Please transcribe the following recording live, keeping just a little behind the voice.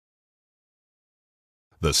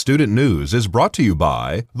The Student News is brought to you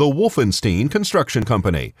by the Wolfenstein Construction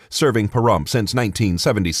Company, serving Pahrump since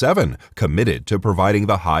 1977, committed to providing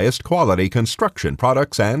the highest quality construction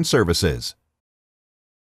products and services.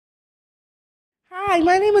 Hi,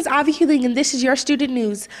 my name is Avi Huling, and this is your Student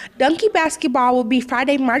News. Donkey basketball will be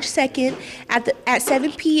Friday, March 2nd at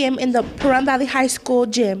 7 p.m. in the Pahrump Valley High School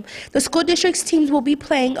gym. The school district's teams will be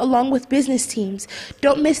playing along with business teams.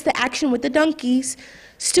 Don't miss the action with the donkeys.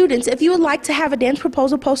 Students, if you would like to have a dance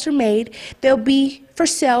proposal poster made, they'll be for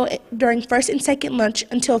sale during first and second lunch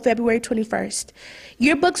until February 21st.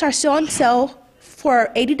 Yearbooks are still on sale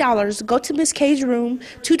for $80. Go to Miss K's room,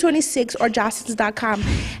 226, or jostens.com.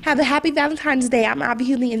 Have a happy Valentine's Day. I'm Avi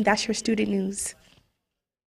Huling, and that's your Student News.